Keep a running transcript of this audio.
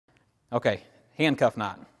Okay, handcuff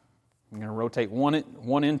knot. I'm going to rotate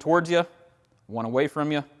one in towards you, one away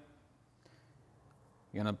from you.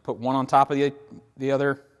 You're going to put one on top of the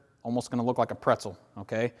other, almost going to look like a pretzel,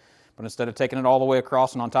 okay? But instead of taking it all the way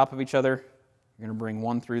across and on top of each other, you're going to bring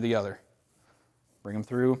one through the other. Bring them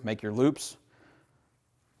through, make your loops.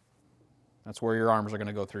 That's where your arms are going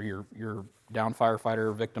to go through. Your down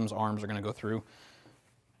firefighter victim's arms are going to go through.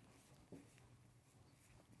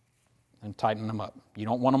 And tighten them up. You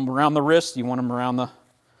don't want them around the wrists, you want them around the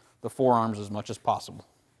forearms as much as possible.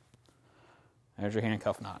 There's your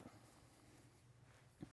handcuff knot.